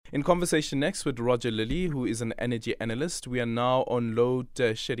In conversation next with Roger Lilley, who is an energy analyst. We are now on load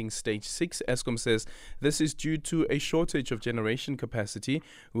shedding stage 6. Eskom says this is due to a shortage of generation capacity.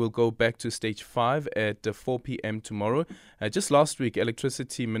 We'll go back to stage 5 at 4 p.m. tomorrow. Just last week,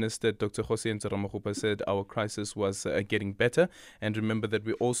 Electricity Minister Dr Kgosientso Ramokgopa said our crisis was getting better. And remember that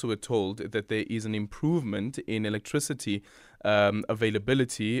we also were told that there is an improvement in electricity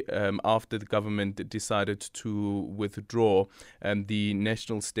availability after the government decided to withdraw the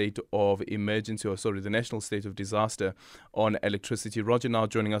national state of emergency, the national state of disaster on electricity. Roger now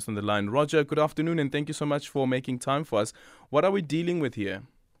joining us on the line. Roger, good afternoon, and thank you so much for making time for us. What are we dealing with here?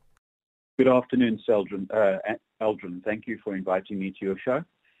 Good afternoon, Eldrin. Thank you for inviting me to your show.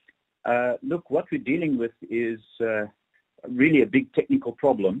 Look, what we're dealing with is really a big technical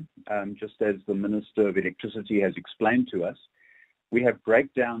problem, just as the Minister of Electricity has explained to us. We have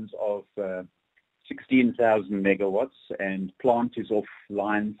breakdowns of 16,000 megawatts, and plant is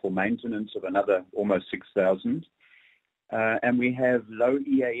offline for maintenance of another almost 6,000. And we have low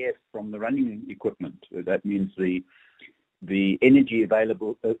EAF from the running equipment. That means the energy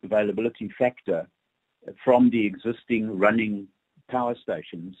availability factor from the existing running power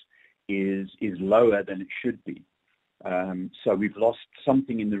stations is lower than it should be. So we've lost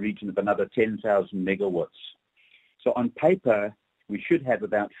something in the region of another 10,000 megawatts. So on paper, we should have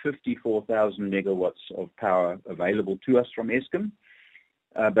about 54,000 megawatts of power available to us from Eskom.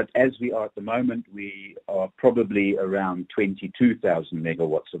 But as we are at the moment, we are probably around 22,000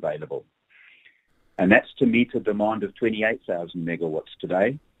 megawatts available. And that's to meet a demand of 28,000 megawatts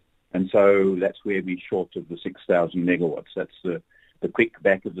today. And so that's where we're short of the 6,000 megawatts. That's the quick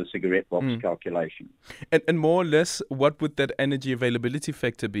back of the cigarette box calculation. And more or less, what would that energy availability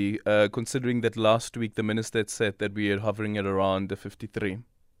factor be, considering that last week the minister had said that we are hovering at around 53?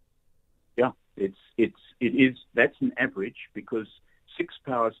 Yeah, that's an average, because 6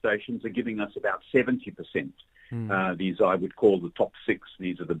 power stations are giving us about 70%. These I would call the top 6.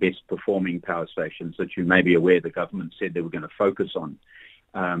 These are the best performing power stations that you may be aware the government said they were going to focus on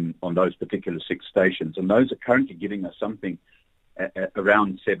those particular 6 stations. And those are currently giving us something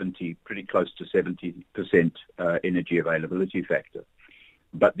around 70, pretty close to 70% energy availability factor.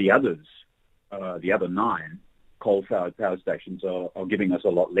 But the others, the other 9 coal-fired power stations are giving us a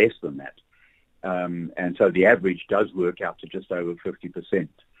lot less than that. And so the average does work out to just over 50%.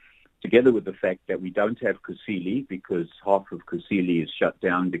 Together with the fact that we don't have Kusile, because half of Kusile is shut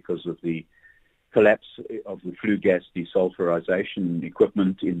down because of the collapse of the flue gas desulfurization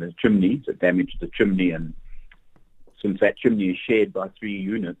equipment in the chimney that damaged the chimney. And since that chimney is shared by 3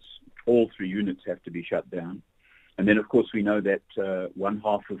 units, all 3 units have to be shut down. And then, of course, we know that one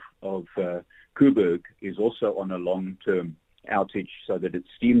half of Koeberg is also on a long-term outage so that its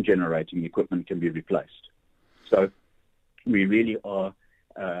steam generating equipment can be replaced. So we really are,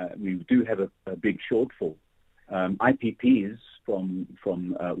 we do have a big shortfall. IPPs from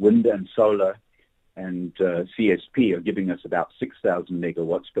wind and solar and CSP are giving us about 6,000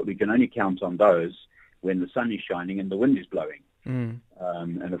 megawatts, but we can only count on those when the sun is shining and the wind is blowing.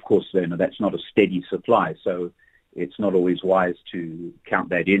 And of course, then that's not a steady supply, so it's not always wise to count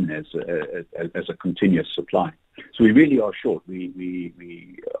that in as a continuous supply. So we really are short. And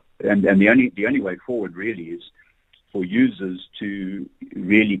the only way forward really is for users to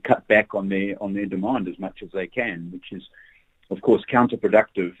really cut back on their demand as much as they can, which is, of course,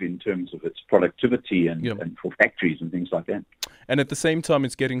 counterproductive in terms of its productivity and for factories and things like that. And at the same time,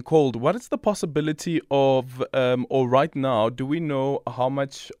 it's getting cold. What is the possibility of, or right now, do we know how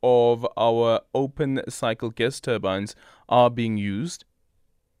much of our open cycle gas turbines are being used?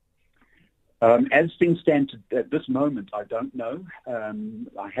 As things stand at this moment, I don't know.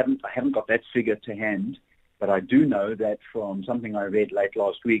 I haven't got that figure to hand, but I do know that from something I read late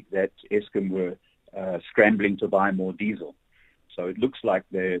last week that Eskom were scrambling to buy more diesel. So it looks like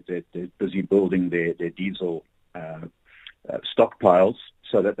they're busy building their diesel stockpiles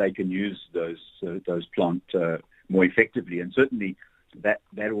so that they can use those plant more effectively, and certainly that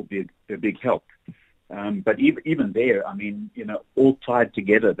will be a big help. But even there, I mean, all tied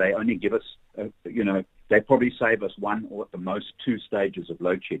together, they only give us, they probably save us 1 or at the most 2 stages of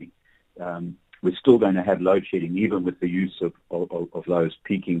load shedding. We're still going to have load shedding even with the use of those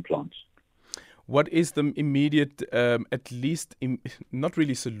peaking plants. What is the immediate, at least, not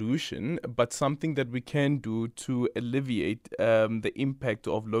really solution, but something that we can do to alleviate the impact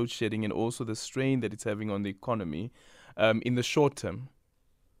of load shedding and also the strain that it's having on the economy in the short term?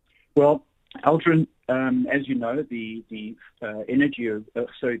 Well, Aldrin, as you know, the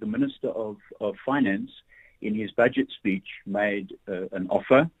Minister of Finance, in his budget speech, made an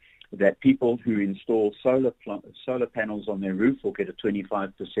offer that people who install solar panels on their roof will get a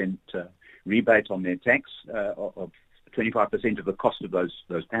 25% rebate on their tax, of 25% of the cost of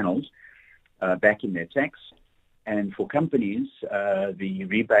those panels back in their tax. And for companies, the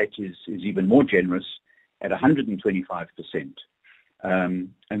rebate is even more generous at 125%.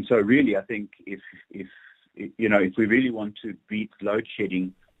 And so really, I think if we really want to beat load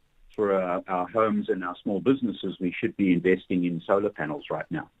shedding for our homes and our small businesses, we should be investing in solar panels right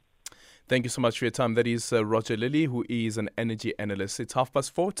now. Thank you so much for your time. That is Roger Lilley, who is an energy analyst. It's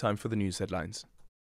 4:30, time for the news headlines.